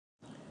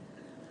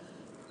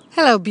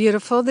Hello,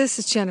 beautiful. This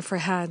is Jennifer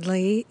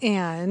Hadley,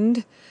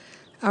 and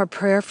our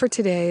prayer for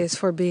today is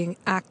for being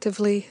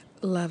actively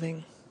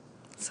loving.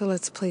 So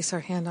let's place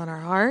our hand on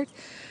our heart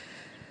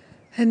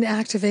and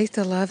activate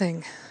the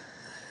loving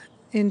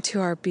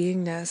into our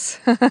beingness.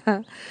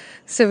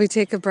 So we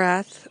take a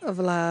breath of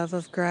love,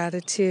 of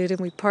gratitude, and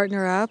we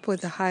partner up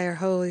with the higher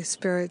Holy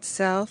Spirit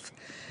self,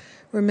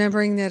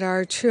 remembering that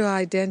our true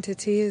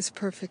identity is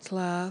perfect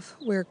love.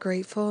 We're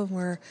grateful and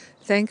we're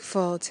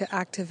thankful to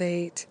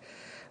activate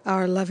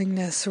our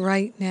lovingness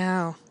right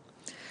now.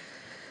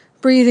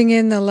 Breathing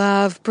in the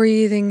love,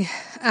 breathing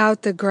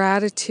out the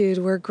gratitude.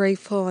 We're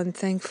grateful and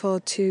thankful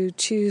to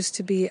choose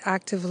to be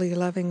actively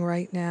loving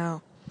right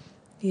now.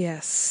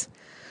 Yes.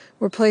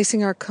 We're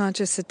placing our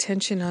conscious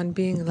attention on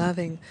being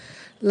loving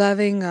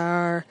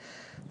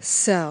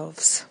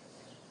ourselves.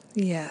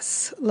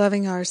 Yes,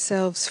 loving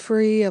ourselves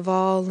free of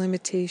all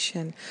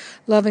limitation,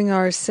 loving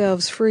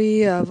ourselves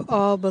free of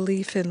all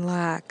belief in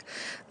lack,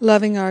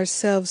 loving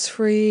ourselves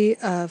free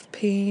of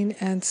pain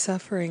and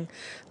suffering,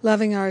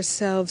 loving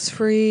ourselves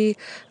free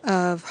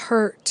of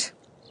hurt,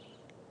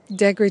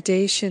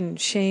 degradation,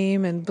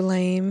 shame, and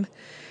blame.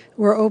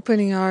 We're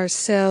opening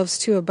ourselves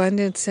to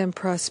abundance and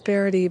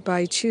prosperity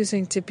by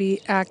choosing to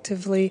be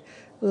actively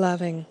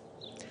loving.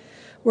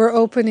 We're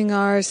opening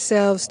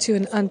ourselves to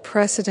an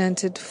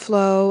unprecedented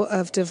flow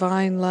of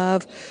divine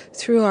love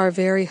through our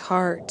very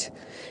heart.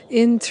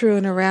 In, through,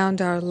 and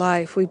around our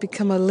life, we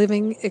become a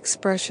living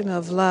expression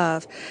of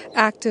love,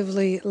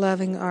 actively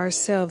loving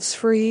ourselves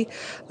free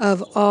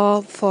of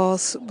all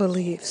false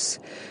beliefs.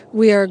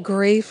 We are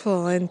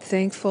grateful and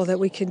thankful that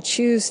we can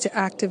choose to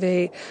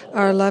activate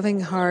our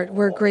loving heart.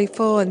 We're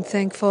grateful and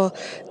thankful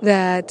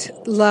that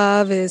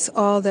love is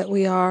all that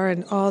we are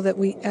and all that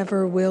we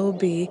ever will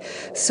be.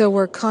 So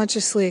we're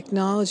consciously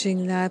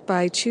acknowledging that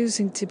by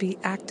choosing to be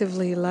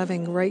actively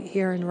loving right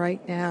here and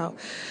right now,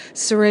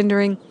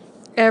 surrendering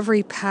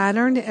every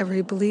pattern,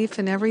 every belief,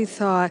 and every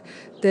thought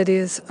that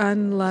is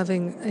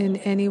unloving in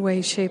any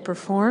way, shape, or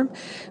form.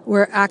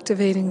 We're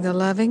activating the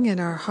loving in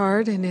our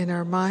heart and in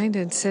our mind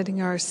and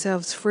setting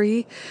ourselves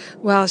free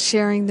while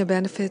sharing the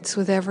benefits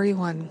with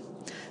everyone.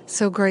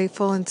 So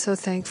grateful and so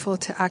thankful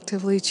to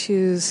actively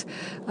choose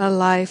a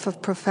life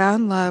of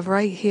profound love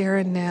right here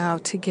and now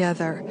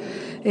together.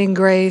 In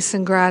grace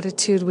and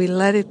gratitude, we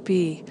let it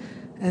be,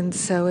 and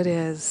so it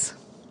is.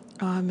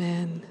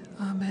 Amen.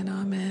 Amen.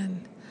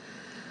 Amen.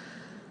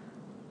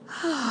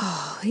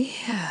 Oh,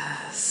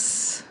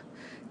 yes.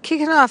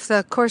 Kicking off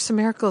the Course in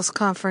Miracles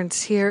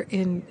conference here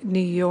in New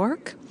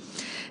York.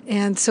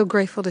 And so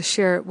grateful to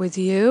share it with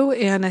you.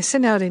 And I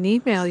sent out an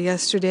email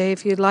yesterday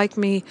if you'd like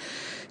me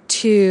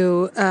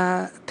to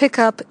pick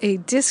up a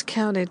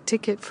discounted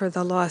ticket for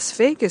the Las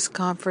Vegas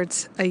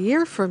conference a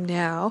year from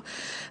now.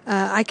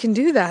 I can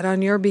do that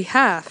on your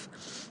behalf.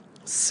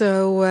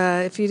 So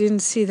if you didn't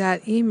see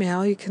that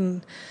email, you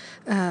can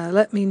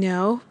let me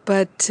know.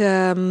 But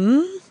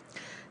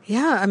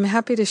yeah, I'm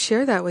happy to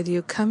share that with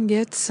you. Come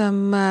get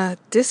some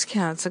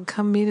discounts and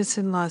come meet us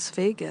in Las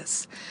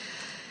Vegas.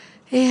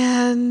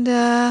 And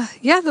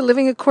the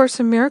Living A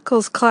Course in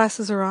Miracles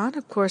classes are on.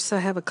 Of course, I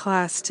have a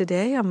class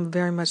today I'm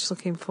very much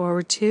looking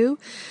forward to.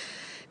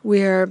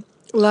 We're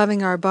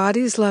loving our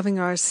bodies, loving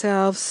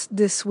ourselves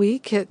this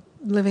week at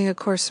Living A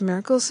Course in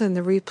Miracles, and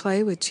the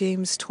replay with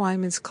James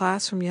Twyman's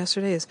class from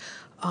yesterday is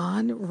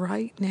on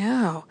right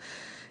now.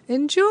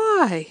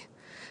 Enjoy!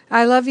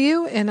 I love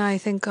you, and I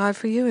thank God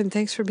for you, and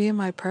thanks for being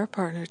my prayer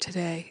partner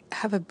today.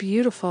 Have a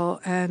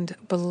beautiful and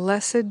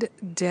blessed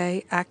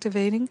day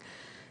activating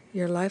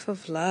your life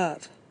of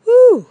love.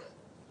 Woo!